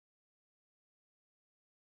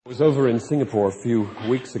I was over in Singapore a few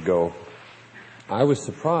weeks ago. I was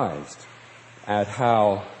surprised at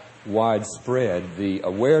how widespread the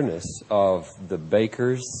awareness of the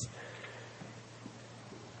bakers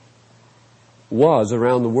was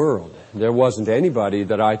around the world. There wasn't anybody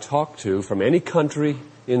that I talked to from any country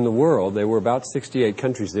in the world. There were about 68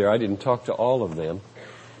 countries there. I didn't talk to all of them.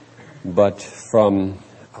 But from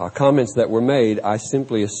comments that were made, I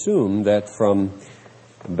simply assumed that from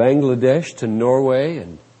Bangladesh to Norway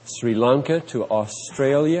and Sri Lanka to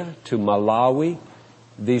Australia to Malawi,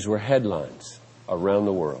 these were headlines around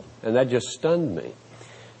the world. And that just stunned me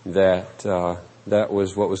that that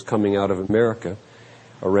was what was coming out of America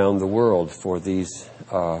around the world for these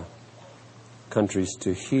countries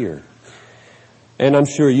to hear. And I'm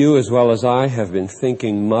sure you as well as I have been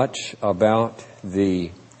thinking much about the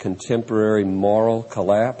contemporary moral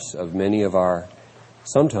collapse of many of our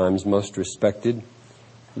sometimes most respected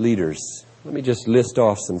leaders. Let me just list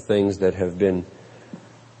off some things that have been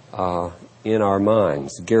in our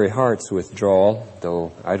minds. Gary Hart's withdrawal,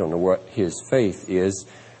 though I don't know what his faith is,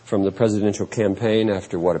 from the presidential campaign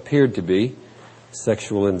after what appeared to be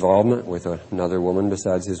sexual involvement with another woman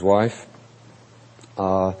besides his wife.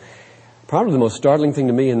 Probably the most startling thing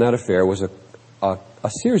to me in that affair was a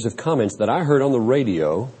series of comments that I heard on the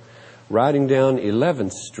radio riding down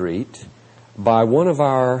 11th Street by one of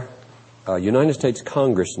our United States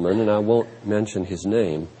congressmen, and I won't mention his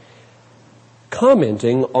name,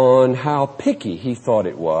 commenting on how picky he thought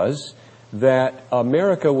it was that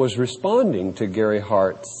America was responding to Gary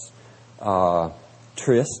Hart's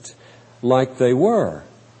tryst like they were.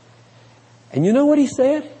 And you know what he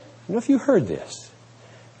said? I don't know if you heard this.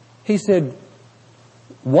 He said,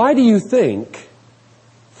 "Why do you think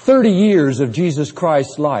 30 years of Jesus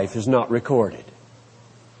Christ's life is not recorded?"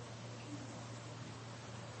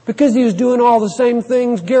 Because he was doing all the same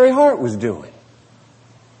things Gary Hart was doing.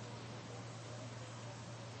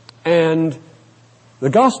 And the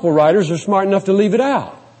gospel writers are smart enough to leave it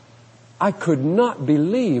out. I could not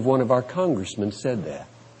believe one of our congressmen said that.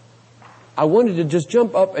 I wanted to just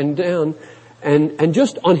jump up and down and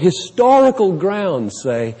just on historical grounds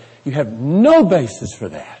say, you have no basis for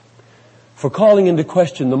that, for calling into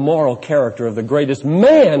question the moral character of the greatest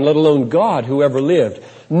man, let alone God, who ever lived.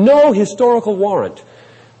 No historical warrant.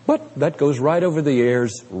 But that goes right over the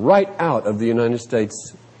ears, right out of the United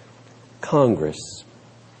States Congress.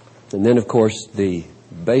 And then, of course, the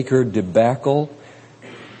Baker debacle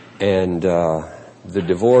and the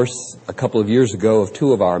divorce a couple of years ago of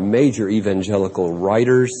two of our major evangelical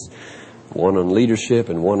writers, one on leadership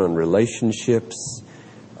and one on relationships.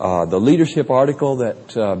 The leadership article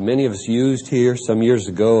that many of us used here some years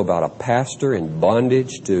ago about a pastor in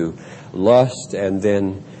bondage to lust, and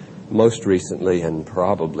then most recently, and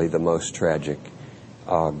probably the most tragic,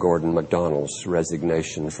 Gordon MacDonald's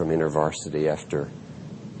resignation from InterVarsity after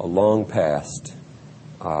a long past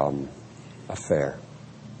affair.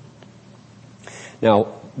 Now,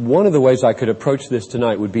 one of the ways I could approach this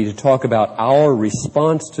tonight would be to talk about our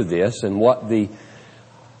response to this and what the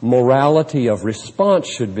morality of response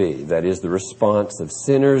should be. That is, the response of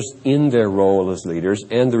sinners in their role as leaders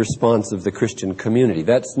and the response of the Christian community.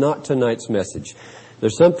 That's not tonight's message.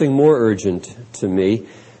 There's something more urgent to me,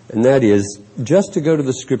 and that is just to go to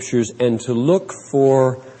the Scriptures and to look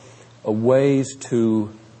for ways to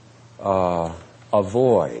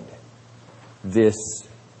avoid this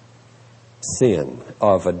sin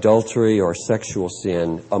of adultery or sexual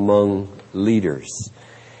sin among leaders.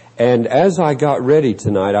 And as I got ready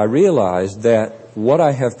tonight, I realized that what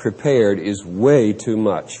I have prepared is way too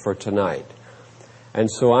much for tonight. And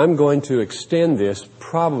so I'm going to extend this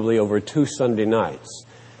probably over 2 Sunday nights.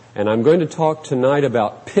 And I'm going to talk tonight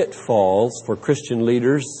about pitfalls for Christian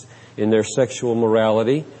leaders in their sexual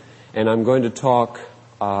morality. And I'm going to talk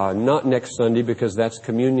not next Sunday because that's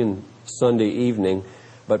Communion Sunday evening,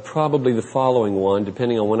 but probably the following one,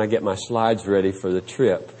 depending on when I get my slides ready for the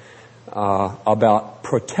trip, about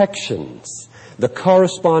protections, the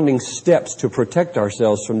corresponding steps to protect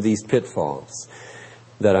ourselves from these pitfalls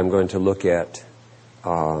that I'm going to look at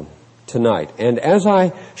tonight. And as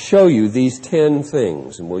I show you these 10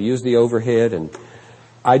 things, and we'll use the overhead, and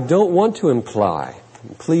I don't want to imply,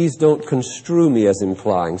 please don't construe me as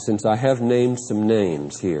implying, since I have named some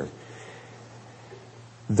names here,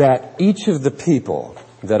 that each of the people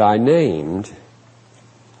that I named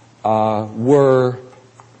were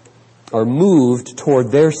or moved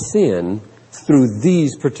toward their sin through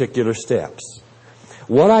these particular steps.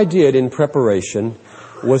 What I did in preparation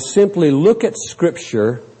was simply look at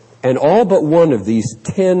Scripture and all but one of these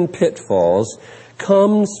 10 pitfalls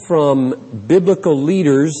comes from biblical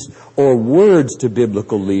leaders or words to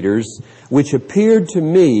biblical leaders, which appeared to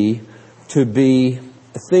me to be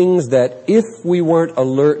things that if we weren't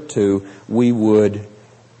alert to, we would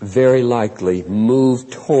very likely move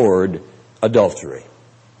toward adultery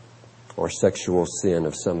or sexual sin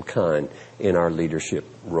of some kind in our leadership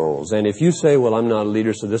roles. And if you say, well, I'm not a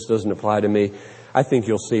leader, so this doesn't apply to me, I think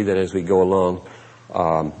you'll see that as we go along,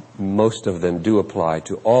 most of them do apply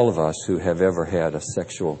to all of us who have ever had a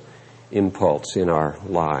sexual impulse in our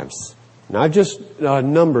lives. Now, I just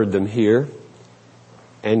numbered them here,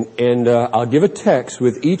 and I'll give a text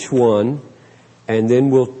with each one, and then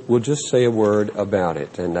we'll just say a word about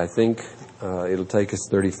it. And I think it'll take us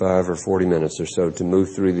 35 or 40 minutes or so to move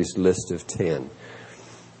through this list of 10.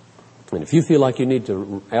 And if you feel like you need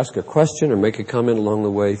to ask a question or make a comment along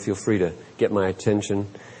the way, feel free to get my attention,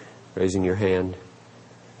 raising your hand.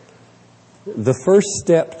 The first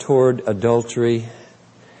step toward adultery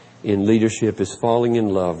in leadership is falling in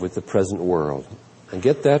love with the present world. And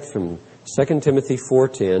get that from 2 Timothy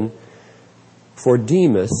 4:10. For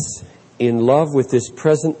Demas, in love with this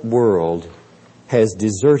present world, has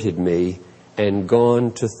deserted me and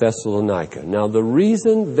gone to Thessalonica. Now, the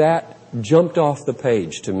reason that jumped off the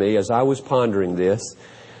page to me as I was pondering this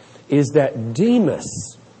is that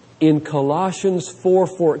Demas in Colossians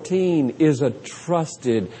 4:14 is a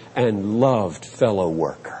trusted and loved fellow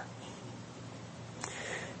worker.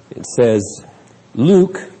 It says,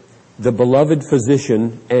 Luke, the beloved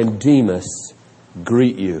physician, and Demas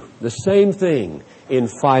greet you. The same thing in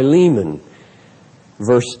Philemon,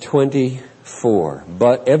 verse 24.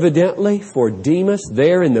 But evidently for Demas,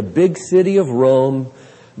 there in the big city of Rome,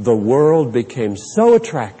 the world became so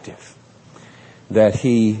attractive that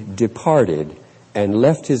he departed and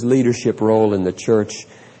left his leadership role in the church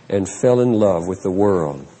and fell in love with the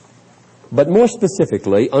world. But more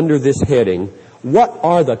specifically, under this heading, what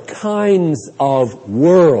are the kinds of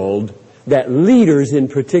world that leaders in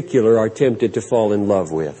particular are tempted to fall in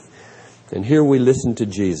love with? And here we listen to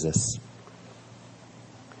Jesus.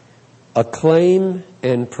 Acclaim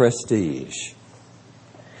and prestige.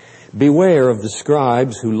 Beware of the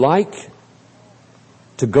scribes who like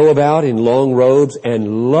to go about in long robes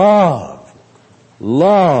and love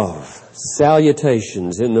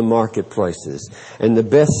salutations in the marketplaces and the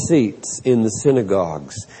best seats in the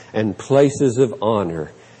synagogues and places of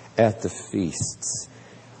honor at the feasts.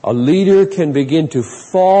 A leader can begin to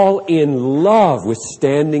fall in love with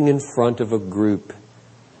standing in front of a group,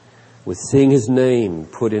 with seeing his name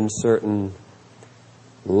put in certain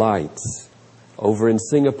lights. Over in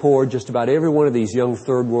Singapore, just about every one of these young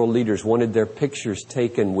third world leaders wanted their pictures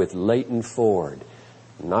taken with Leighton Ford.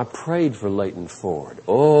 And I prayed for Leighton Ford.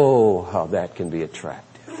 Oh, how that can be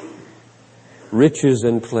attractive. Riches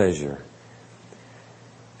and pleasure.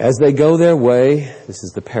 As they go their way, this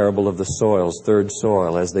is the parable of the soils, third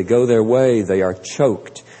soil. As they go their way, they are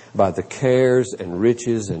choked by the cares and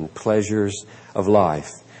riches and pleasures of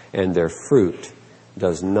life, and their fruit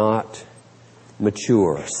does not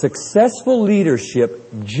mature. Successful leadership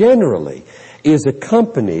generally is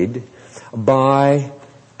accompanied by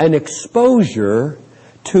an exposure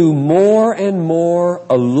to more and more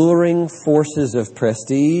alluring forces of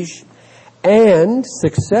prestige, and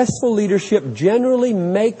successful leadership generally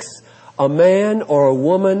makes a man or a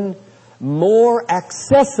woman more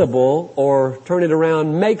accessible, or turn it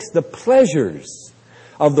around, makes the pleasures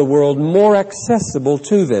of the world more accessible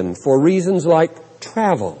to them for reasons like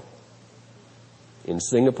travel. In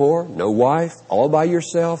Singapore, no wife, all by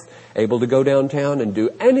yourself, able to go downtown and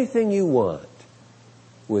do anything you want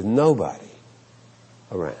with nobody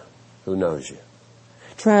around who knows you.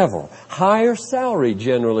 Travel. Higher salary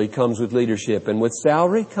generally comes with leadership, and with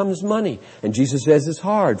salary comes money. And Jesus says it's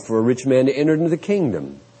hard for a rich man to enter into the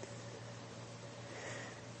kingdom.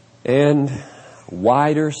 And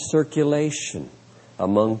wider circulation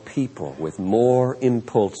among people with more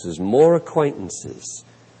impulses, more acquaintances,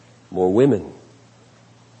 more women.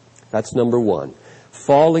 That's number one.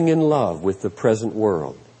 Falling in love with the present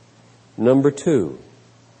world. Number two,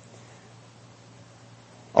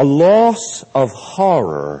 a loss of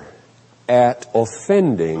horror at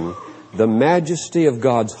offending the majesty of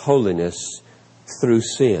God's holiness through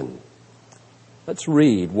sin. Let's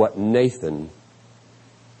read what Nathan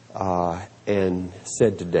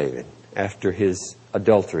said to David after his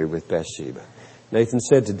adultery with Bathsheba. Nathan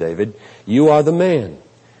said to David, "You are the man.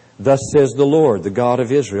 Thus says the Lord, the God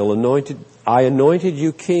of Israel, I anointed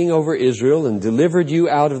you king over Israel and delivered you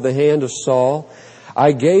out of the hand of Saul.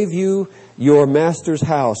 I gave you your master's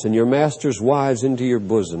house and your master's wives into your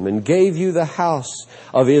bosom, and gave you the house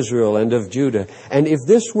of Israel and of Judah. And if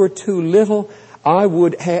this were too little, I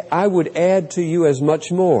would add to you as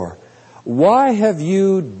much more. Why have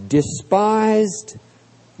you despised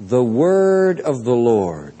the word of the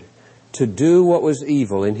Lord to do what was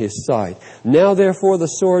evil in His sight? Now therefore the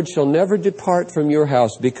sword shall never depart from your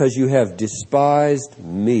house, because you have despised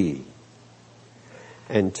me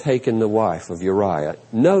and taken the wife of Uriah.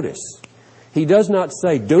 Notice, he does not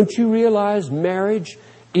say, don't you realize marriage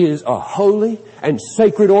is a holy and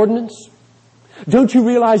sacred ordinance? Don't you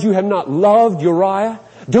realize you have not loved Uriah?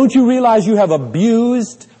 Don't you realize you have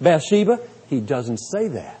abused Bathsheba? He doesn't say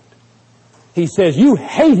that. He says you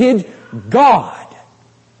hated God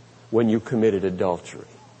when you committed adultery.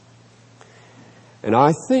 And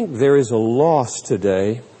I think there is a loss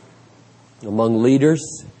today among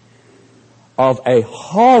leaders of a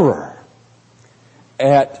horror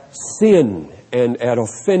at sin and at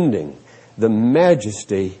offending the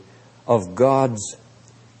majesty of God's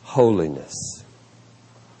holiness.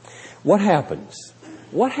 What happens?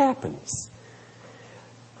 What happens?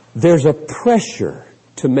 There's a pressure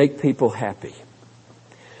to make people happy.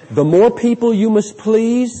 The more people you must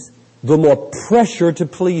please, the more pressure to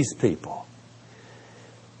please people.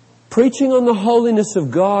 Preaching on the holiness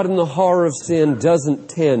of God and the horror of sin doesn't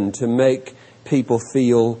tend to make people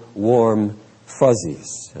feel warm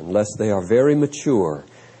fuzzies unless they are very mature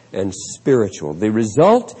and spiritual. The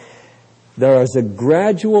result, there is a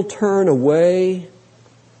gradual turn away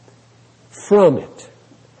from it.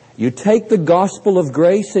 You take the gospel of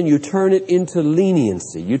grace and you turn it into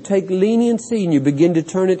leniency. You take leniency and you begin to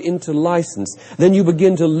turn it into license. Then you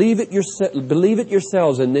begin to believe it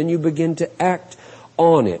yourselves, and then you begin to act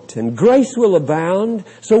on it. And grace will abound,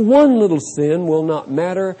 so one little sin will not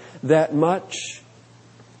matter that much.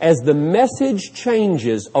 As the message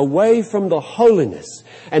changes away from the holiness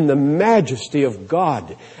and the majesty of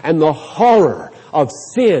God and the horror of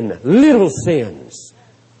sin, little sins,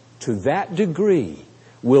 to that degree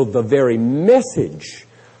will the very message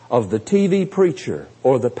of the TV preacher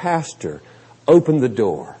or the pastor open the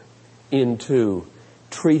door into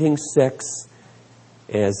treating sex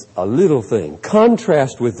as a little thing.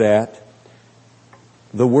 Contrast with that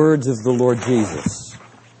the words of the Lord Jesus.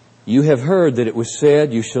 You have heard that it was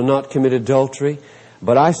said, you shall not commit adultery.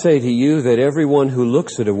 But I say to you that everyone who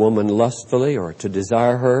looks at a woman lustfully or to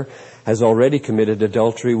desire her has already committed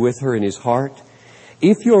adultery with her in his heart.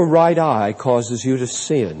 If your right eye causes you to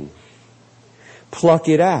sin, pluck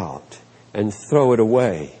it out and throw it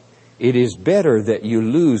away. It is better that you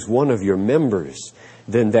lose one of your members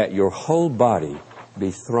than that your whole body be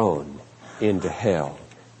thrown into hell.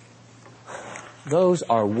 Those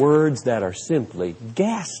are words that are simply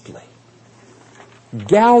ghastly.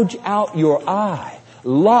 Gouge out your eye.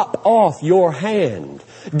 Lop off your hand.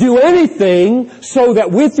 Do anything so that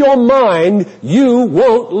with your mind you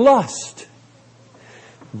won't lust.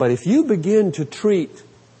 But if you begin to treat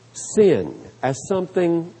sin as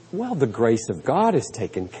something, well, the grace of God has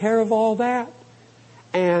taken care of all that,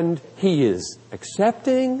 and He is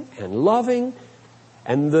accepting and loving,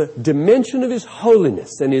 and the dimension of His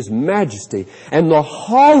holiness and His majesty and the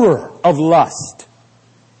horror of lust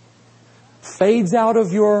fades out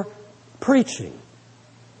of your preaching,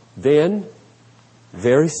 then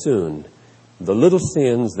very soon the little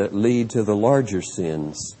sins that lead to the larger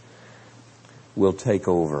sins will take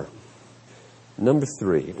over. Number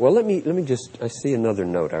 3. Well, let me just, I see another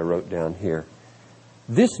note I wrote down here.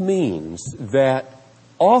 This means that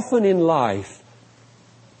often in life,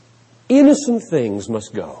 innocent things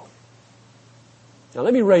must go. Now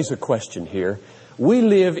let me raise a question here. We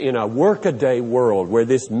live in a workaday world where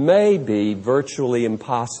this may be virtually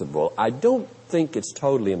impossible. I don't think it's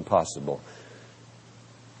totally impossible.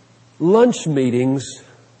 Lunch meetings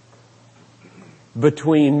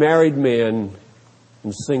between married men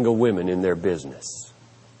and single women in their business.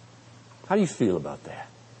 How do you feel about that?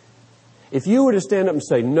 If you were to stand up and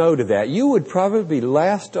say no to that, you would probably be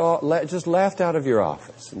just laughed out of your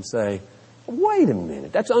office and say, wait a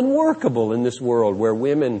minute, that's unworkable in this world where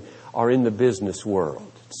women are in the business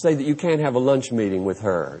world. Say that you can't have a lunch meeting with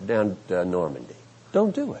her down at Normandy.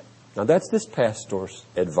 Don't do it. Now that's this pastor's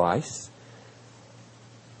advice.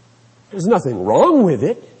 There's nothing wrong with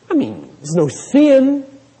it. I mean, there's no sin.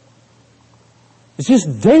 It's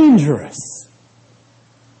just dangerous.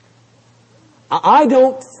 I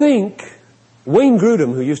don't think Wayne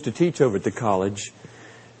Grudem, who used to teach over at the college,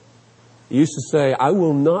 used to say, I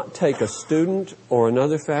will not take a student or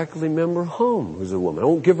another faculty member home who's a woman. I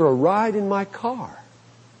won't give her a ride in my car.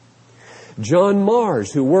 John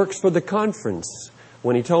Mars, who works for the conference,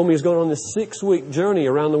 when he told me he was going on this 6-week journey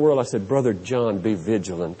around the world, I said, Brother John, be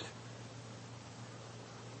vigilant.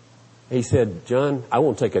 He said, John, I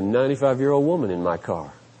won't take a 95-year-old woman in my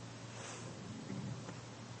car.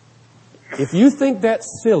 If you think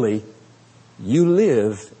that's silly, you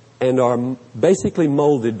live and are basically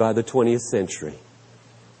molded by the 20th century.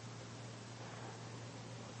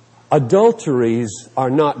 Adulteries are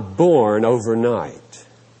not born overnight.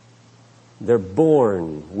 They're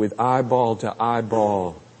born with eyeball to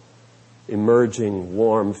eyeball, emerging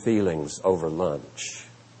warm feelings over lunch.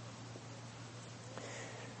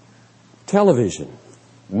 Television,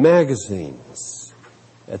 magazines,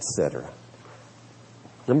 etc.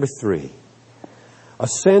 Number 3, a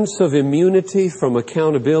sense of immunity from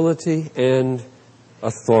accountability and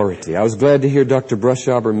authority. I was glad to hear Dr.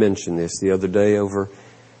 Brushaber mention this the other day over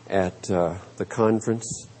at the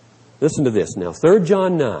conference. Listen to this now. 3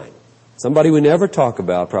 John 9. Somebody we never talk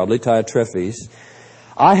about, probably, Diotrephes.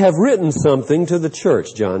 I have written something to the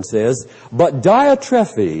church, John says, but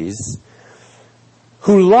Diotrephes,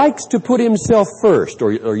 who likes to put himself first,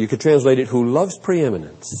 or you could translate it, who loves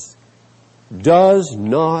preeminence, does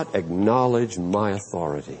not acknowledge my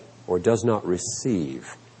authority, or does not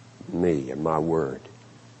receive me and my word.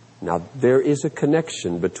 Now, there is a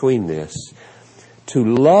connection between this. To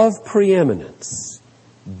love preeminence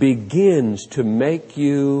begins to make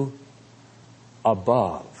you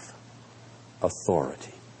above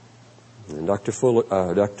authority. And Dr.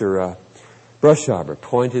 Brushaber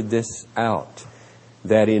pointed this out,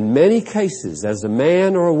 that in many cases, as a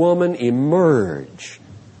man or a woman emerge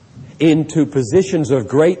into positions of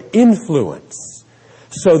great influence,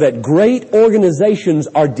 so that great organizations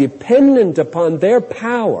are dependent upon their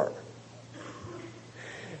power,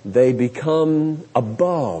 they become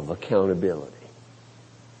above accountability.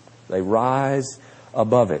 They rise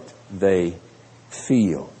above it. They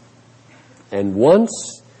feel. And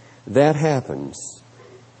once that happens,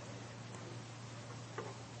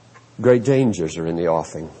 great dangers are in the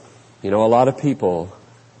offing. You know, a lot of people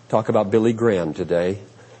talk about Billy Graham today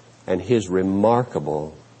and his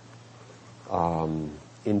remarkable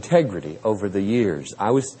integrity over the years.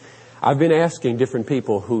 I've been asking different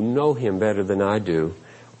people who know him better than I do,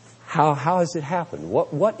 how has it happened?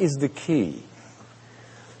 What is the key?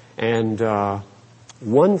 And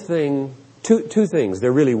one thing, two things,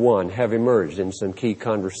 they're really one, have emerged in some key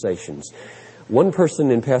conversations. One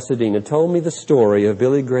person in Pasadena told me the story of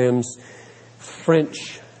Billy Graham's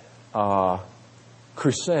French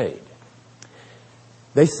crusade.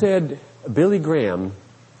 They said Billy Graham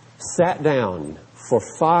sat down for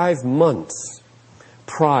 5 months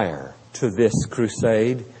prior to this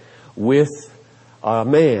crusade with a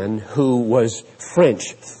man who was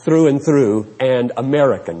French through and through and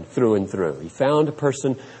American through and through. He found a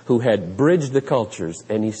person who had bridged the cultures,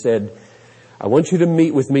 and he said, I want you to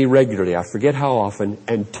meet with me regularly, I forget how often,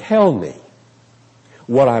 and tell me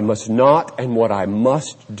what I must not and what I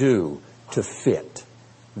must do to fit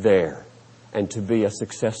there and to be a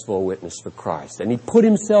successful witness for Christ. And he put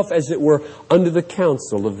himself, as it were, under the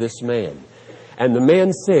counsel of this man. And the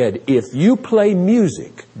man said, if you play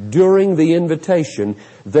music during the invitation,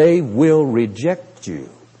 they will reject you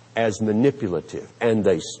as manipulative. And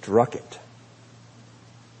they struck it.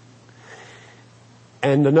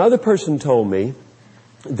 And another person told me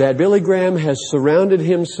that Billy Graham has surrounded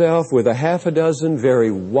himself with a half a dozen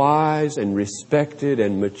very wise and respected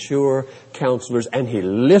and mature counselors, and he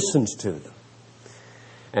listens to them.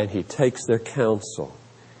 And he takes their counsel.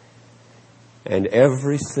 And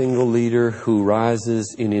every single leader who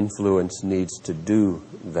rises in influence needs to do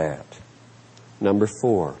that. Number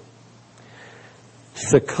 4,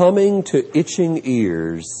 succumbing to itching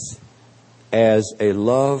ears as a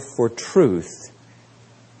love for truth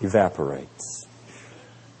evaporates.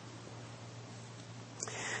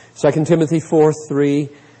 2 Timothy 4:3,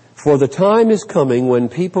 for the time is coming when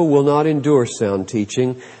people will not endure sound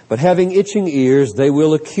teaching, but having itching ears, they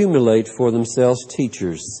will accumulate for themselves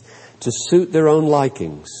teachers to suit their own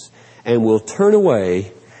likings, and will turn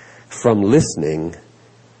away from listening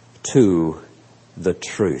to the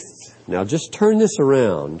truth. Now just turn this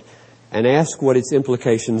around and ask what its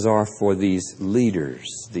implications are for these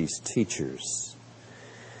leaders, these teachers.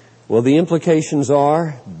 Well, the implications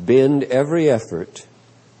are bend every effort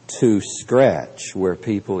to scratch where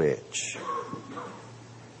people itch,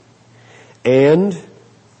 and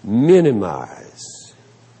minimize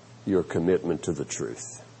your commitment to the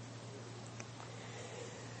truth.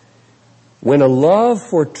 When a love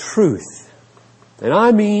for truth, and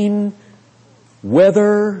I mean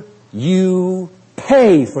whether you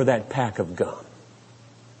pay for that pack of gum,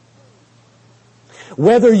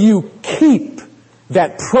 whether you keep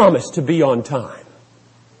that promise to be on time,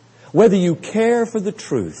 whether you care for the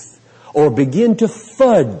truth or begin to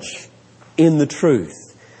fudge in the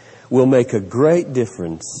truth, will make a great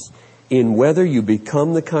difference in whether you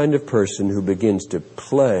become the kind of person who begins to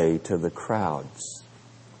play to the crowds.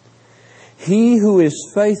 He who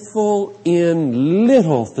is faithful in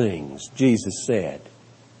little things, Jesus said,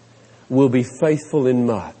 will be faithful in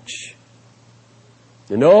much.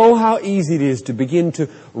 And oh, how easy it is to begin to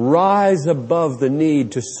rise above the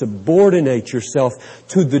need to subordinate yourself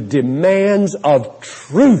to the demands of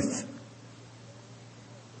truth.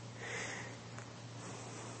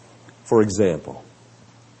 For example,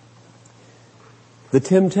 the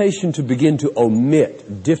temptation to begin to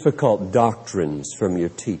omit difficult doctrines from your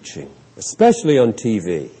teaching, especially on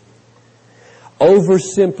TV.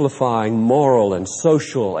 Oversimplifying moral and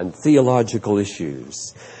social and theological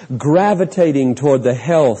issues, gravitating toward the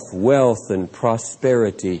health, wealth, and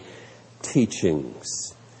prosperity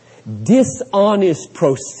teachings, dishonest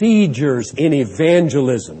procedures in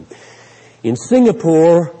evangelism. In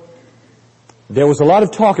Singapore, there was a lot of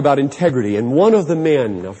talk about integrity, and one of the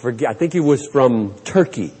men, I think he was from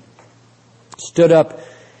Turkey, stood up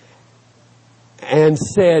and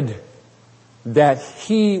said that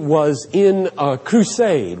he was in a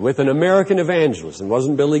crusade with an American evangelist, and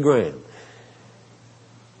wasn't Billy Graham,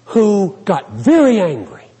 who got very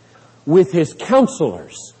angry with his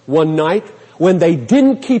counselors one night when they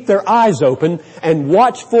didn't keep their eyes open and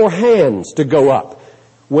watch for hands to go up,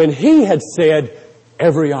 when he had said,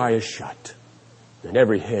 every eye is shut and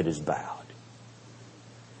every head is bowed.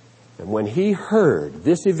 And when he heard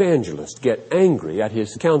this evangelist get angry at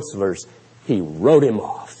his counselors, he wrote him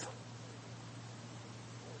off.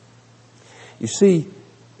 You see,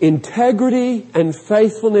 integrity and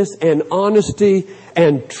faithfulness and honesty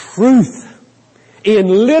and truth in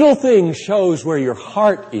little things shows where your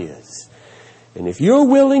heart is. And if you're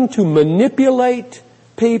willing to manipulate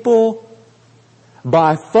people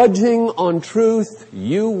by fudging on truth,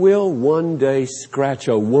 you will one day scratch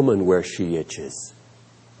a woman where she itches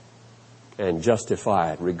and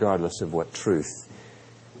justify it regardless of what truth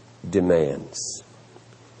demands.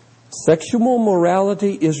 Sexual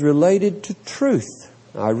morality is related to truth.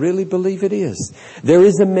 I really believe it is. There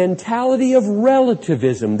is a mentality of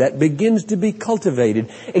relativism that begins to be cultivated.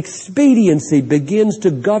 Expediency begins to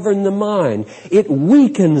govern the mind. It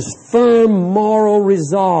weakens firm moral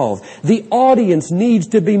resolve. The audience needs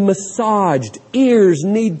to be massaged. Ears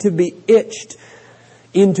need to be itched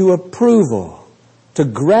into approval to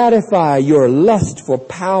gratify your lust for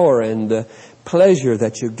power and the pleasure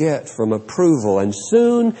that you get from approval. And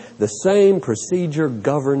soon the same procedure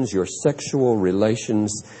governs your sexual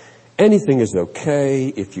relations. Anything is okay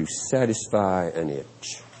if you satisfy an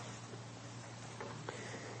itch.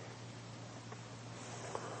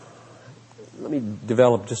 Let me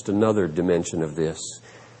develop just another dimension of this.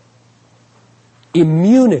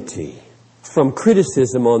 Immunity from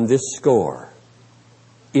criticism on this score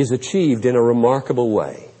is achieved in a remarkable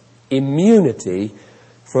way. Immunity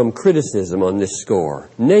from criticism on this score,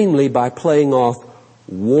 namely by playing off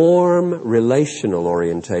warm relational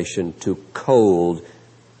orientation to cold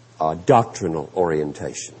doctrinal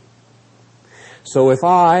orientation. So if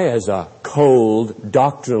I, as a cold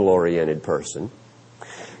doctrinal-oriented person,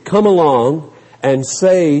 come along and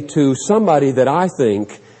say to somebody that I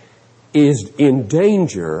think is in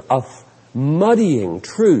danger of muddying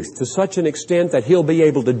truth to such an extent that he'll be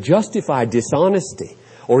able to justify dishonesty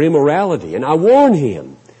or immorality, and I warn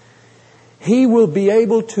him, he will be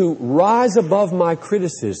able to rise above my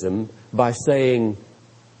criticism by saying,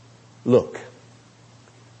 look,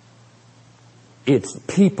 it's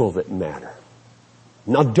people that matter,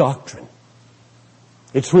 not doctrine.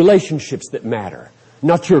 It's relationships that matter,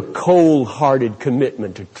 not your cold-hearted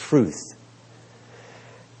commitment to truth.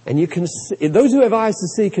 And you can see, those who have eyes to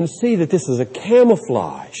see can see that this is a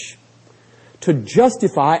camouflage to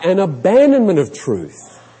justify an abandonment of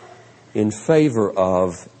truth in favor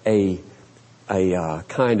of a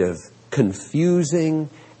kind of confusing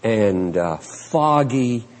and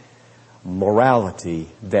foggy morality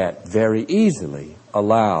that very easily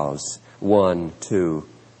allows one to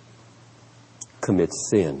commit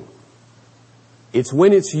sin. It's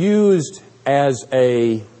when it's used as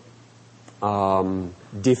a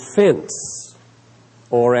defense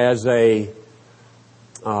or as a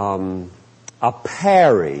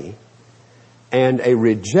parry and a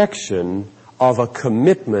rejection of a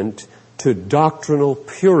commitment to doctrinal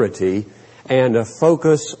purity and a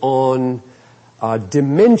focus on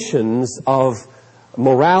dimensions of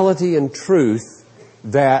morality and truth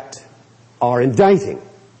that are indicting.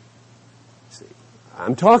 See,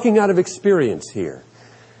 I'm talking out of experience here,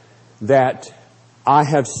 that I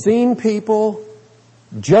have seen people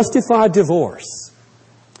justify divorce,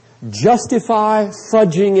 justify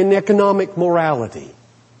fudging in economic morality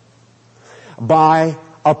by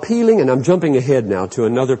appealing, and I'm jumping ahead now to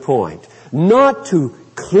another point, not to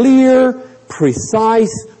clear,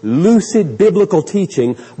 precise, lucid biblical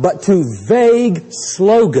teaching, but to vague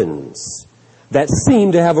slogans that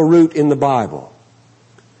seem to have a root in the Bible.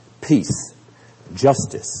 Peace,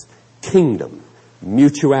 justice, kingdom,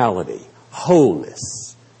 mutuality,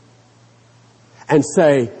 wholeness. And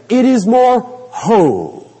say, it is more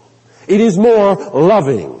whole. It is more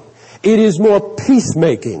loving. It is more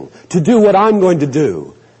peacemaking to do what I'm going to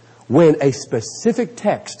do, when a specific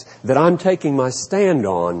text that I'm taking my stand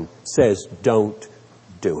on says, don't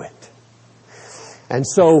do it. And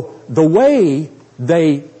so the way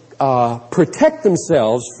they protect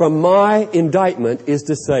themselves from my indictment is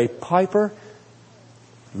to say, Piper,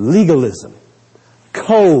 legalism,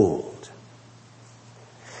 cold.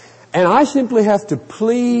 And I simply have to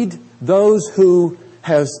plead those who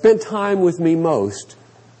have spent time with me most,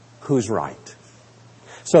 who's right.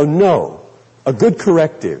 So no, a good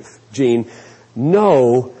corrective, Gene,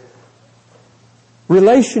 no,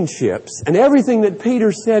 relationships and everything that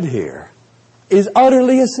Peter said here is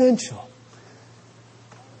utterly essential.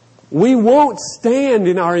 We won't stand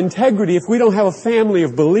in our integrity if we don't have a family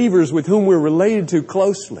of believers with whom we're related to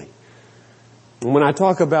closely. And when I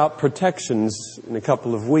talk about protections in a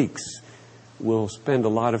couple of weeks, we'll spend a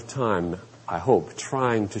lot of time, I hope,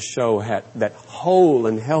 trying to show that whole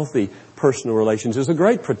and healthy personal relations is a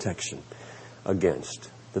great protection against.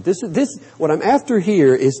 But this, what I'm after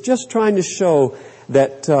here is just trying to show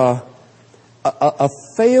that a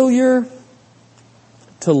failure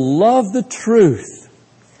to love the truth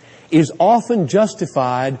is often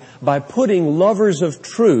justified by putting lovers of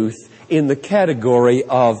truth in the category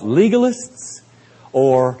of legalists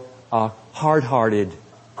or hard-hearted,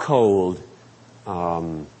 cold,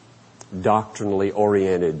 doctrinally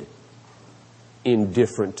oriented,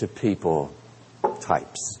 indifferent to people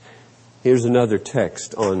types. Here's another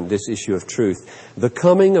text on this issue of truth. The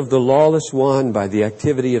coming of the lawless one by the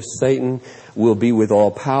activity of Satan will be with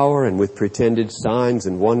all power and with pretended signs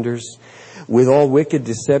and wonders, with all wicked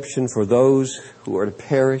deception for those who are to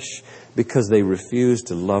perish because they refuse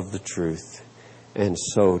to love the truth and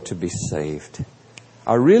so to be saved.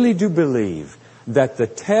 I really do believe that the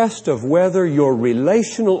test of whether your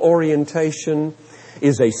relational orientation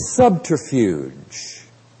is a subterfuge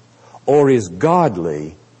or is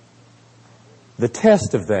godly, the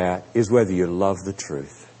test of that is whether you love the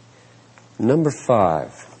truth. Number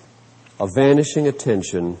 5, a vanishing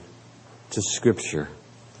attention to Scripture.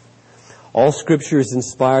 All Scripture is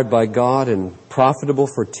inspired by God and profitable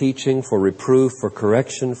for teaching, for reproof, for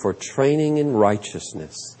correction, for training in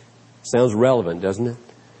righteousness. Sounds relevant, doesn't it?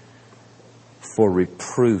 For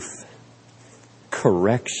reproof,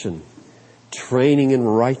 correction, training in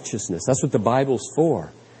righteousness. That's what the Bible's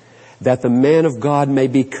for. That the man of God may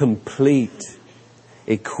be complete,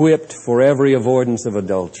 equipped for every avoidance of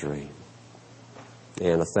adultery,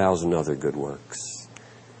 and 1,000 other good works.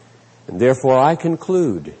 And therefore I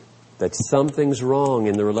conclude that something's wrong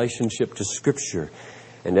in the relationship to Scripture.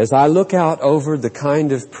 And as I look out over the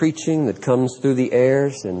kind of preaching that comes through the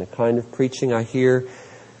airs and the kind of preaching I hear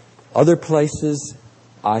other places,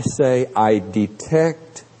 I say I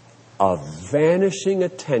detect a vanishing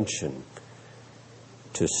attention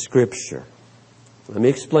to Scripture. Let me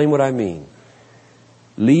explain what I mean.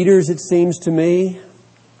 Leaders, it seems to me,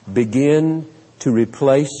 begin to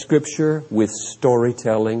replace Scripture with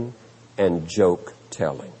storytelling and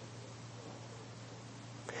joke-telling,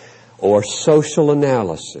 or social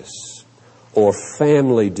analysis, or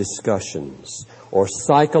family discussions, or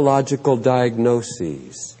psychological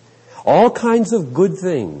diagnoses. All kinds of good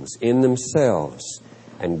things in themselves.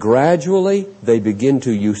 And gradually they begin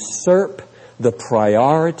to usurp the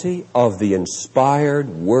priority of the inspired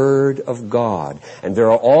Word of God. And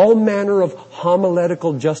there are all manner of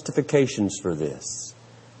homiletical justifications for this,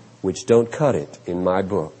 which don't cut it in my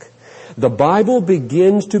book. The Bible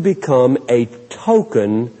begins to become a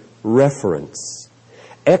token reference.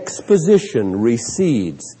 Exposition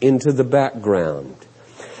recedes into the background.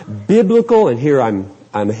 Biblical, and here I'm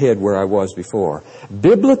ahead where I was before,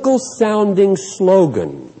 biblical sounding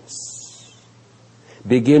slogans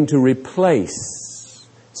begin to replace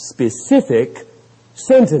specific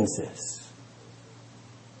sentences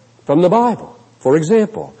from the Bible. For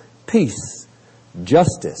example, peace,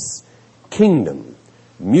 justice, kingdom,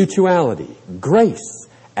 mutuality, grace,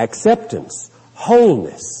 acceptance,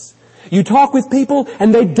 wholeness. You talk with people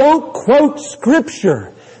and they don't quote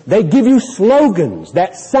Scripture. They give you slogans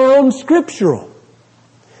that sound scriptural.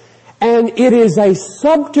 And it is a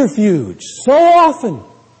subterfuge so often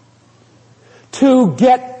to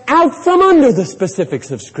get out from under the specifics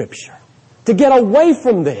of Scripture, to get away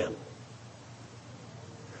from them.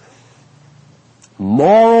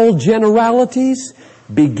 Moral generalities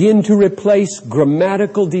begin to replace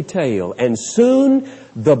grammatical detail, and soon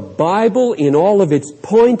the Bible, in all of its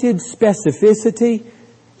pointed specificity,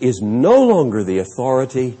 is no longer the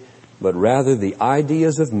authority, but rather the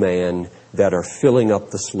ideas of man that are filling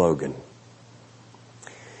up the slogan.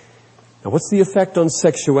 Now, what's the effect on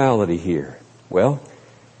sexuality here? Well,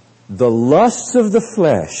 the lusts of the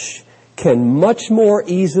flesh can much more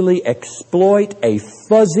easily exploit a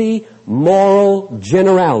fuzzy moral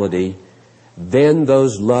generality than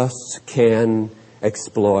those lusts can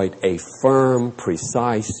exploit a firm,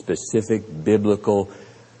 precise, specific biblical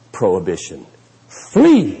prohibition.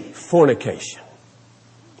 Flee fornication.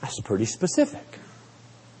 That's pretty specific.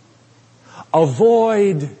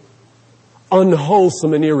 Avoid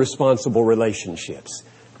unwholesome and irresponsible relationships.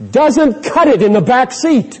 Doesn't cut it in the back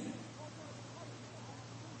seat.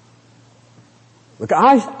 Look,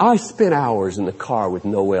 I spent hours in the car with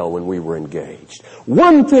Noel when we were engaged.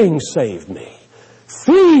 One thing saved me.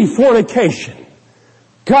 Flee fornication.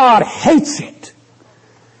 God hates it.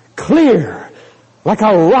 Clear, like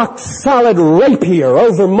a rock-solid rapier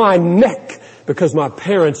over my neck, because my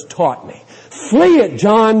parents taught me. Flee it,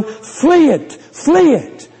 John. Flee it. Flee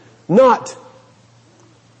it. Not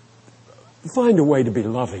find a way to be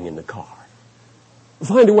loving in the car.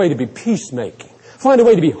 Find a way to be peacemaking. Find a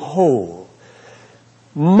way to be whole.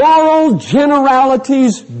 Moral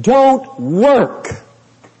generalities don't work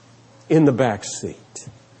in the back seat.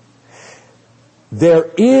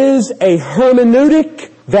 There is a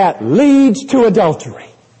hermeneutic that leads to adultery.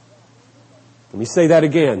 Let me say that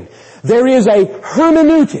again. There is a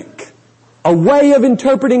hermeneutic, a way of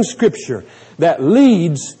interpreting Scripture that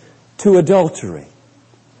leads to adultery.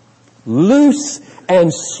 Loose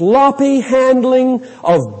and sloppy handling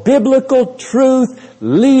of biblical truth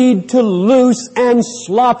lead to loose and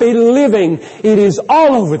sloppy living. It is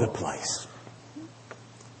all over the place.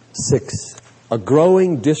 6, a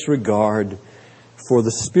growing disregard for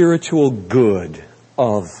the spiritual good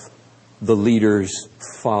of the leader's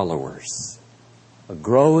followers. A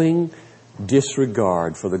growing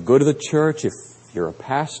disregard for the good of the church if you're a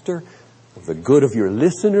pastor, of the good of your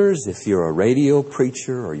listeners if you're a radio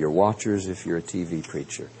preacher, or your watchers if you're a TV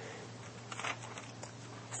preacher.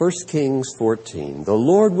 1 Kings 14. The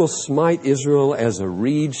Lord will smite Israel as a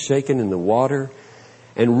reed shaken in the water,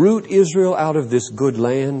 and root Israel out of this good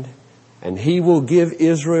land. And He will give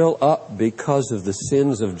Israel up because of the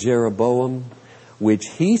sins of Jeroboam, which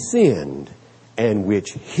he sinned and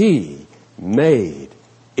which he made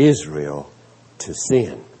Israel to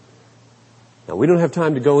sin. Now, we don't have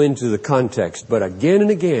time to go into the context, but again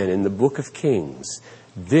and again in the book of Kings,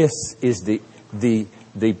 this is the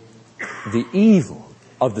evil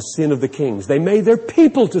of the sin of the kings. They made their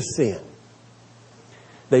people to sin.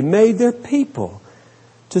 They made their people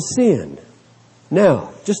to sin.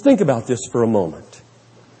 Now, just think about this for a moment.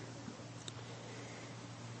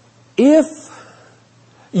 If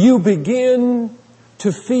you begin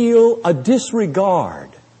to feel a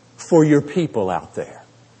disregard for your people out there,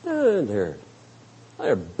 they're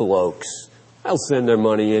blokes. They'll send their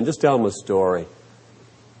money in. Just tell them a story.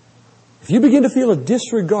 If you begin to feel a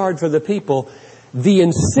disregard for the people, the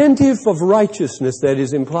incentive of righteousness that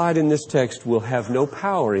is implied in this text will have no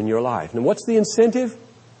power in your life. And what's the incentive?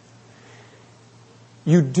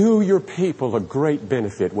 You do your people a great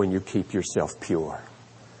benefit when you keep yourself pure.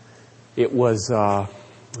 It was,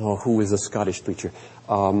 who is a Scottish preacher?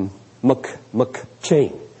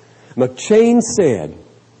 McChain. McChain said,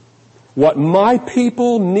 what my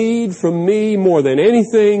people need from me more than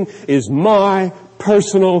anything is my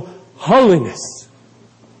personal holiness.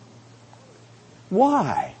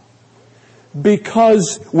 Why?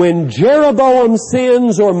 Because when Jeroboam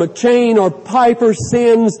sins or McChain or Piper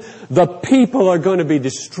sins, the people are going to be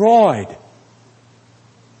destroyed.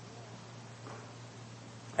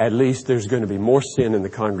 At least there's going to be more sin in the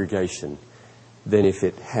congregation than if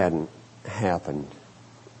it hadn't happened.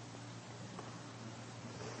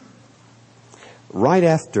 Right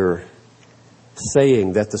after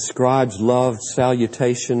saying that the scribes loved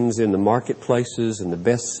salutations in the marketplaces and the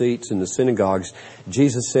best seats in the synagogues,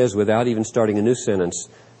 Jesus says, without even starting a new sentence,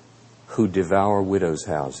 who devour widows'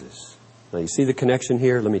 houses. Now, you see the connection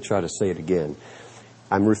here? Let me try to say it again.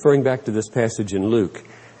 I'm referring back to this passage in Luke,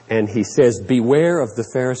 and he says, beware of the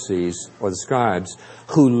Pharisees or the scribes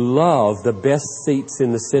who love the best seats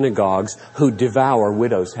in the synagogues, who devour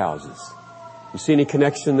widows' houses. You see any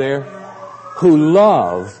connection there? Who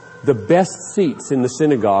love the best seats in the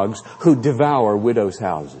synagogues, who devour widows'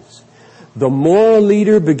 houses. The moral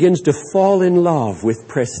leader begins to fall in love with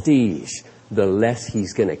prestige, the less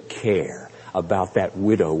he's going to care about that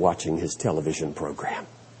widow watching his television program.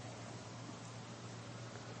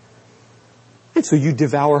 And so you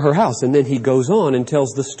devour her house. And then he goes on and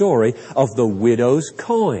tells the story of the widow's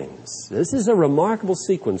coins. This is a remarkable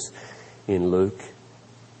sequence in Luke.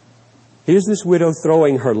 Here's this widow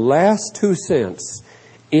throwing her last 2 cents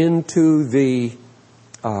into the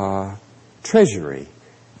treasury.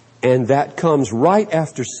 And that comes right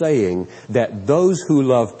after saying that those who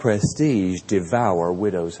love prestige devour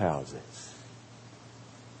widows' houses.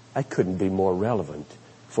 That couldn't be more relevant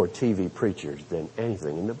for TV preachers than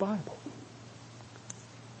anything in the Bible.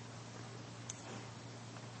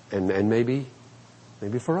 And maybe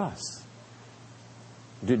for us.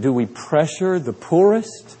 Do we pressure the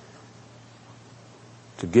poorest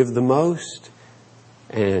to give the most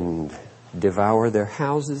and devour their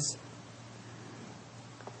houses?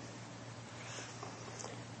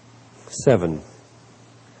 7,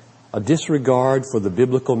 a disregard for the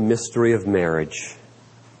biblical mystery of marriage.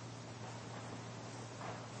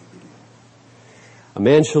 A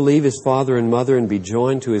man shall leave his father and mother and be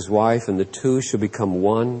joined to his wife, and the two shall become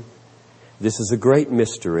one. This is a great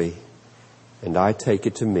mystery, and I take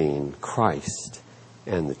it to mean Christ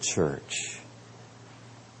and the church.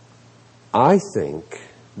 I think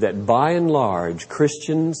that by and large,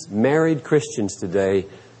 Christians, married Christians today,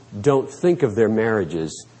 don't think of their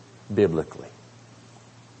marriages biblically.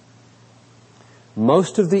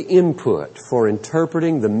 Most of the input for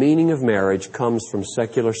interpreting the meaning of marriage comes from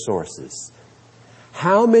secular sources.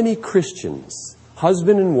 How many Christians,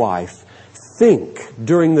 husband and wife, think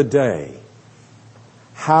during the day,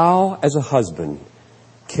 how, as a husband,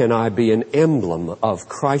 can I be an emblem of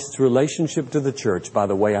Christ's relationship to the church by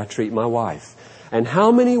the way I treat my wife? And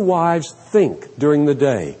how many wives think during the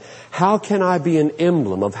day, how can I be an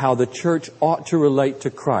emblem of how the church ought to relate to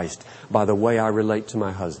Christ by the way I relate to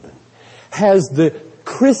my husband? Has the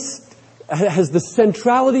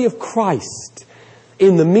centrality of Christ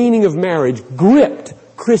in the meaning of marriage gripped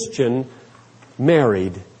Christian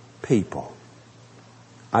married people?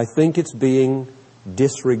 I think it's being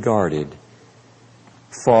disregarded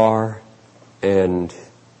far and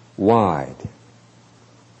wide.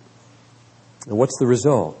 And what's the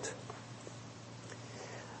result?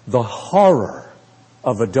 The horror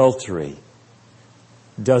of adultery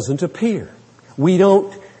doesn't appear. We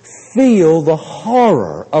don't feel the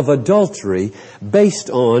horror of adultery based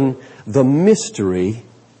on the mystery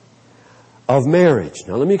of marriage.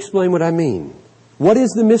 Now let me explain what I mean. What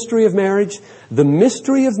is the mystery of marriage? The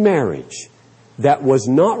mystery of marriage that was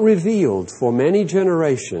not revealed for many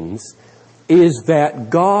generations is that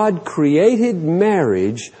God created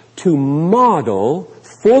marriage to model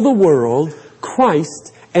for the world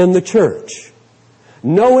Christ and the church.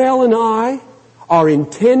 Noel and I are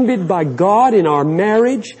intended by God in our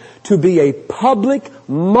marriage to be a public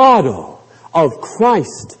model of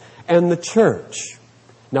Christ and the church.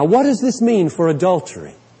 Now, what does this mean for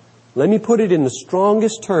adultery? Let me put it in the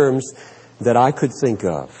strongest terms that I could think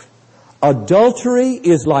of. Adultery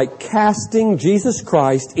is like casting Jesus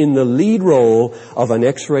Christ in the lead role of an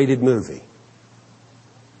X-rated movie.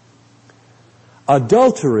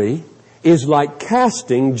 Adultery is like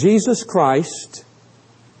casting Jesus Christ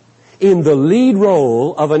in the lead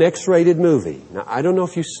role of an X-rated movie. Now, I don't know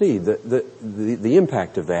if you see the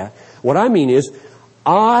impact of that. What I mean is,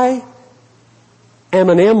 I am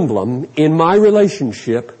an emblem in my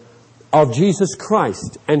relationship of Jesus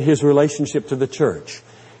Christ and His relationship to the church.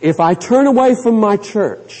 If I turn away from my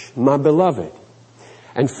church, my beloved,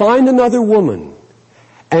 and find another woman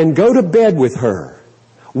and go to bed with her,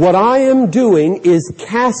 what I am doing is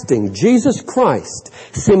casting Jesus Christ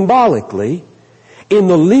symbolically in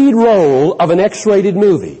the lead role of an X-rated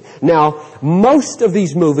movie. Now, most of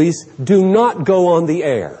these movies do not go on the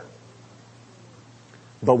air.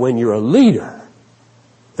 But when you're a leader,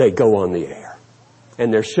 they go on the air.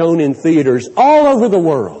 And they're shown in theaters all over the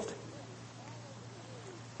world.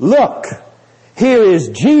 Look, here is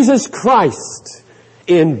Jesus Christ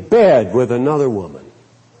in bed with another woman.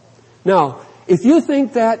 Now, if you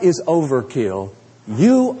think that is overkill,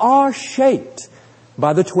 you are shaped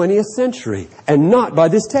by the 20th century and not by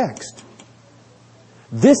this text.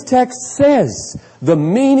 This text says the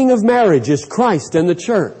meaning of marriage is Christ and the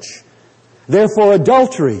church. Therefore,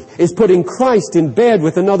 adultery is putting Christ in bed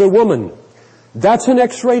with another woman. That's an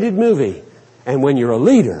X-rated movie. And when you're a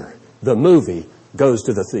leader, the movie goes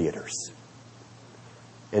to the theaters.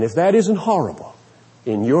 And if that isn't horrible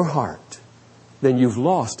in your heart, then you've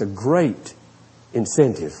lost a great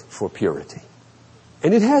incentive for purity.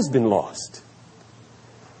 And it has been lost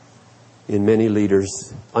in many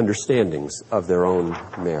leaders' understandings of their own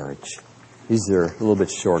marriage. These are a little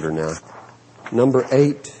bit shorter now. Number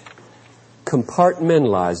 8,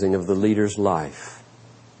 compartmentalizing of the leader's life.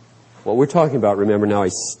 What we're talking about, remember now,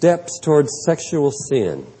 is steps towards sexual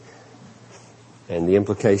sin and the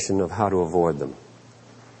implication of how to avoid them.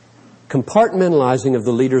 Compartmentalizing of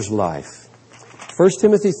the leader's life. 1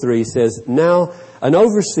 Timothy 3 says, "Now an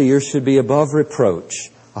overseer should be above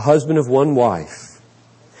reproach, a husband of one wife.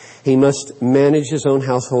 He must manage his own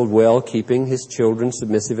household well, keeping his children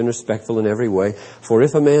submissive and respectful in every way. For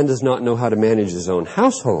if a man does not know how to manage his own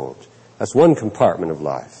household," that's one compartment of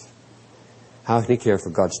life. "How can he care for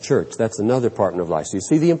God's church?" That's another compartment of life. So you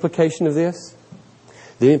see the implication of this?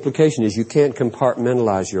 The implication is you can't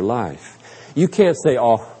compartmentalize your life. You can't say,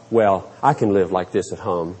 "Oh, well, I can live like this at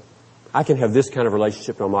home. I can have this kind of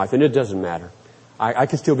relationship in my life, and it doesn't matter. I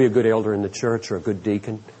can still be a good elder in the church or a good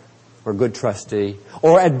deacon or a good trustee."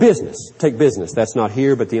 Or at business. Take business. That's not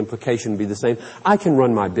here, but the implication would be the same. I can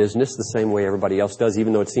run my business the same way everybody else does,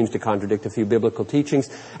 even though it seems to contradict a few biblical teachings,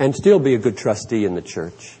 and still be a good trustee in the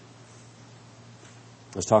church.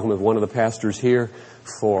 I was talking with one of the pastors here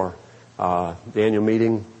for the annual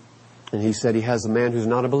meeting, and he said he has a man who's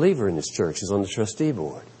not a believer in his church. He's on the trustee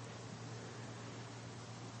board.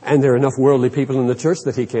 And there are enough worldly people in the church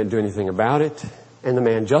that he can't do anything about it. And the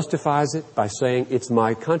man justifies it by saying, "It's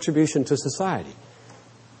my contribution to society.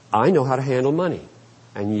 I know how to handle money.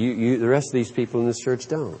 And the rest of these people in this church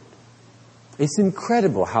don't." It's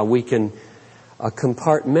incredible how we can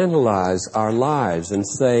compartmentalize our lives and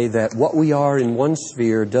say that what we are in one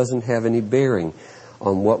sphere doesn't have any bearing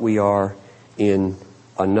on what we are in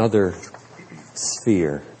another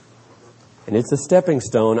sphere. And it's a stepping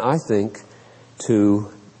stone, I think, to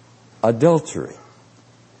adultery,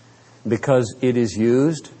 because it is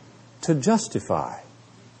used to justify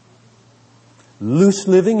loose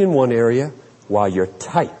living in one area while you're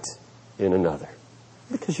tight in another,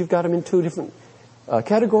 because you've got them in two different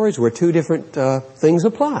categories where two different things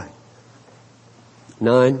apply.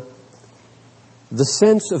 9, the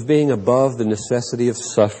sense of being above the necessity of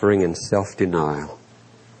suffering and self-denial.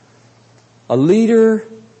 A leader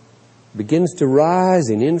begins to rise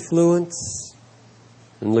in influence.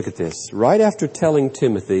 And look at this. Right after telling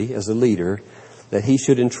Timothy, as a leader, that he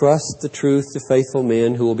should entrust the truth to faithful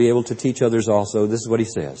men who will be able to teach others also, this is what he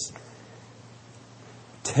says: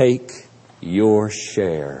 "Take your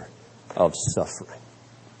share of suffering."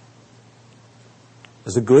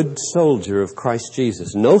 As a good soldier of Christ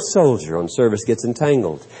Jesus, no soldier on service gets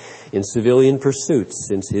entangled in civilian pursuits,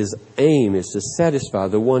 since his aim is to satisfy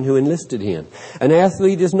the one who enlisted him. An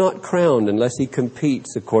athlete is not crowned unless he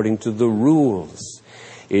competes according to the rules.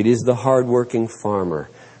 It is the hard-working farmer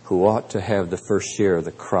who ought to have the first share of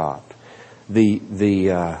the crop. The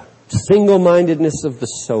single-mindedness of the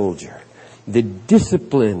soldier, the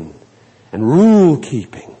discipline and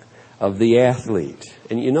rule-keeping of the athlete.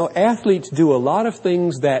 And you know, athletes do a lot of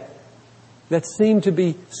things that seem to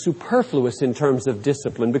be superfluous in terms of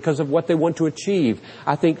discipline because of what they want to achieve.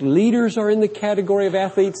 I think leaders are in the category of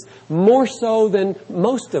athletes more so than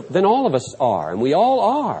all of us are, and we all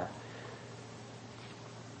are.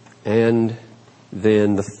 And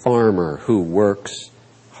then the farmer who works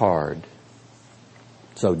hard.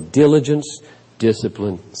 So diligence,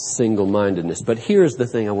 discipline, single-mindedness. But here's the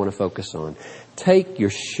thing I want to focus on. Take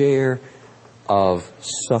your share of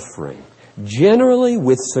suffering. Generally,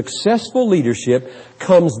 with successful leadership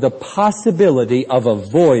comes the possibility of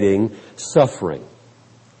avoiding suffering.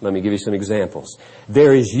 Let me give you some examples.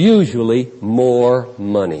 There is usually more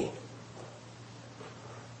money.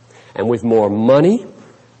 And with more money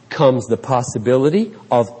comes the possibility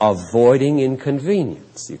of avoiding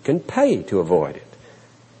inconvenience. You can pay to avoid it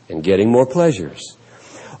and getting more pleasures.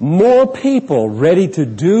 More people ready to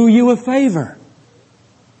do you a favor,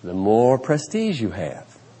 the more prestige you have.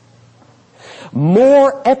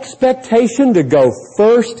 More expectation to go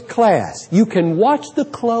first class. You can watch the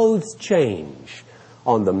clothes change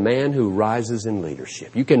on the man who rises in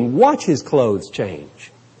leadership. You can watch his clothes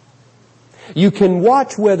change. You can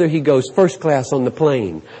watch whether he goes first class on the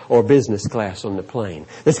plane or business class on the plane.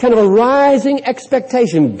 There's kind of a rising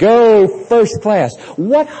expectation. Go first class.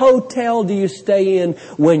 What hotel do you stay in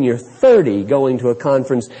when you're 30 going to a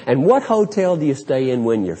conference? And what hotel do you stay in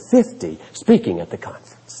when you're 50 speaking at the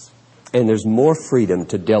conference? And there's more freedom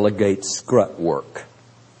to delegate scrut work.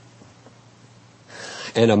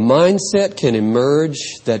 And a mindset can emerge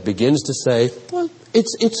that begins to say, well,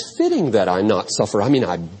 it's fitting that I not suffer. I mean,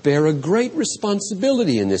 I bear a great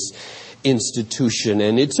responsibility in this institution,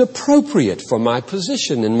 and it's appropriate for my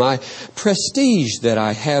position and my prestige that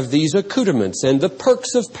I have these accoutrements, and the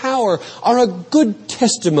perks of power are a good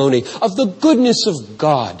testimony of the goodness of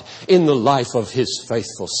God in the life of His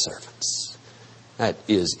faithful servants. That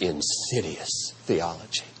is insidious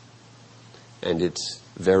theology, and it's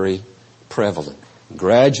very prevalent.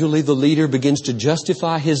 Gradually, the leader begins to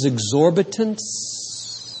justify his exorbitance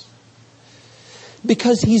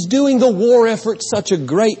because he's doing the war effort such a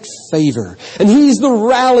great favor. And he's the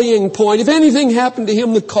rallying point. If anything happened to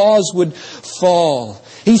him, the cause would fall.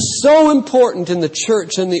 He's so important in the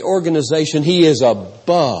church and the organization. He is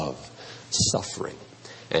above suffering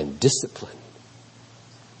and discipline.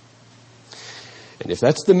 And if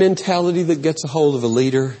that's the mentality that gets a hold of a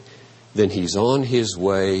leader, then he's on his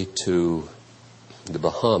way to the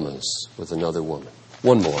Bahamas with another woman.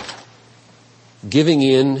 One more. Giving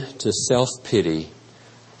in to self-pity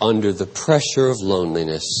under the pressure of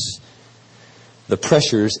loneliness, the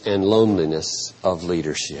pressures and loneliness of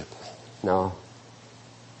leadership. Now,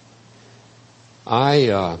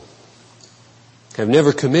 I have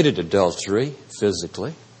never committed adultery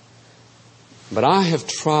physically, but I have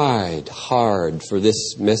tried hard for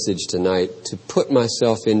this message tonight to put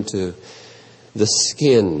myself into the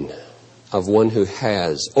skin of one who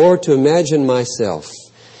has, or to imagine myself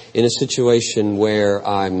in a situation where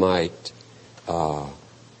I might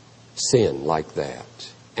sin like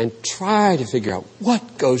that, and try to figure out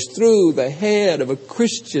what goes through the head of a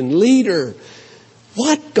Christian leader.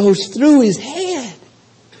 What goes through his head?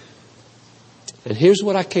 And here's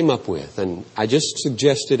what I came up with, and I just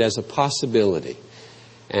suggested as a possibility,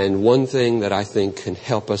 and one thing that I think can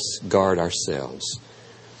help us guard ourselves.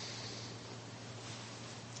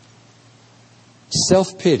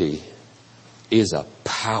 Self-pity is a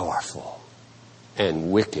powerful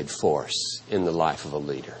and wicked force in the life of a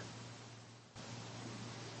leader.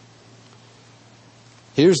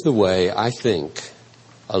 Here's the way I think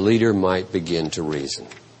a leader might begin to reason.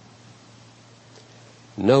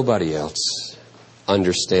 Nobody else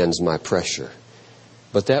understands my pressure,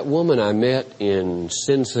 but that woman I met in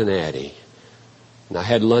Cincinnati, and I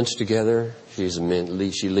had lunch together. She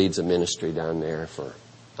leads a ministry down there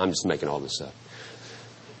I'm just making all this up.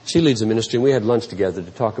 She leads a ministry, and we had lunch together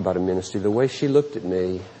to talk about a ministry. The way she looked at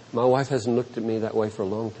me, my wife hasn't looked at me that way for a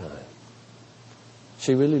long time.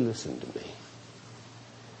 She really listened to me.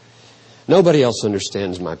 Nobody else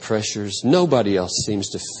understands my pressures. Nobody else seems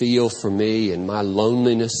to feel for me and my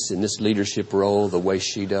loneliness in this leadership role the way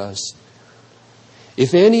she does.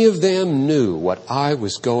 If any of them knew what I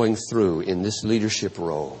was going through in this leadership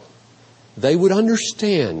role, they would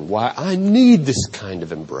understand why I need this kind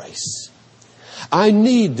of embrace. I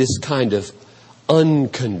need this kind of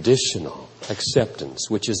unconditional acceptance,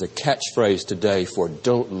 which is a catchphrase today for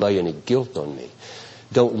don't lay any guilt on me.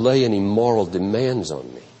 Don't lay any moral demands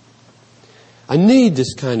on me. I need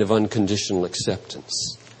this kind of unconditional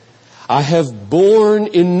acceptance. I have borne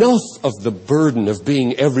enough of the burden of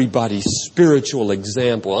being everybody's spiritual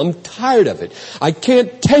example. I'm tired of it. I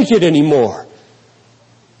can't take it anymore.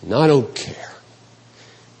 And I don't care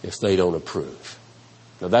if they don't approve.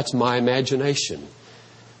 Now that's my imagination.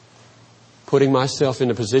 Putting myself in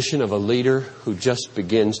the position of a leader who just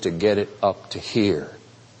begins to get it up to here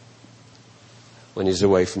when he's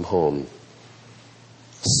away from home.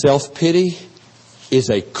 Self-pity is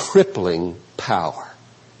a crippling power.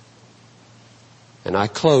 And I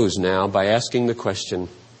close now by asking the question,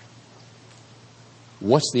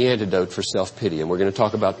 what's the antidote for self-pity? And we're going to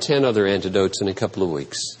talk about 10 other antidotes in a couple of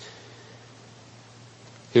weeks.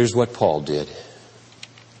 Here's what Paul did.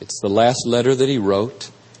 It's the last letter that he wrote.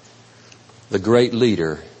 The great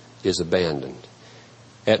leader is abandoned.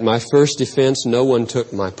 At my first defense, no one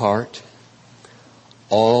took my part.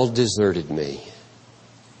 All deserted me.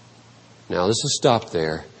 Now, this will stop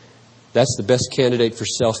there. That's the best candidate for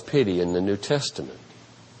self-pity in the New Testament.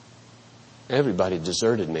 Everybody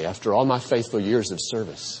deserted me after all my faithful years of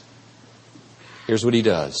service. Here's what he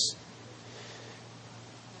does.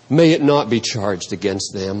 May it not be charged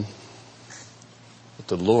against them. But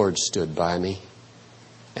the Lord stood by me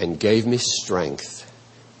and gave me strength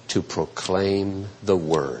to proclaim the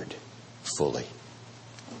word fully.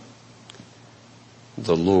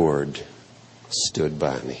 The Lord stood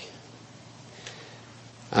by me.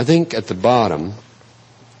 I think at the bottom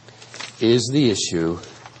is the issue,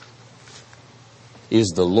 is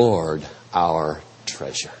the Lord our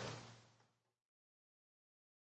treasure?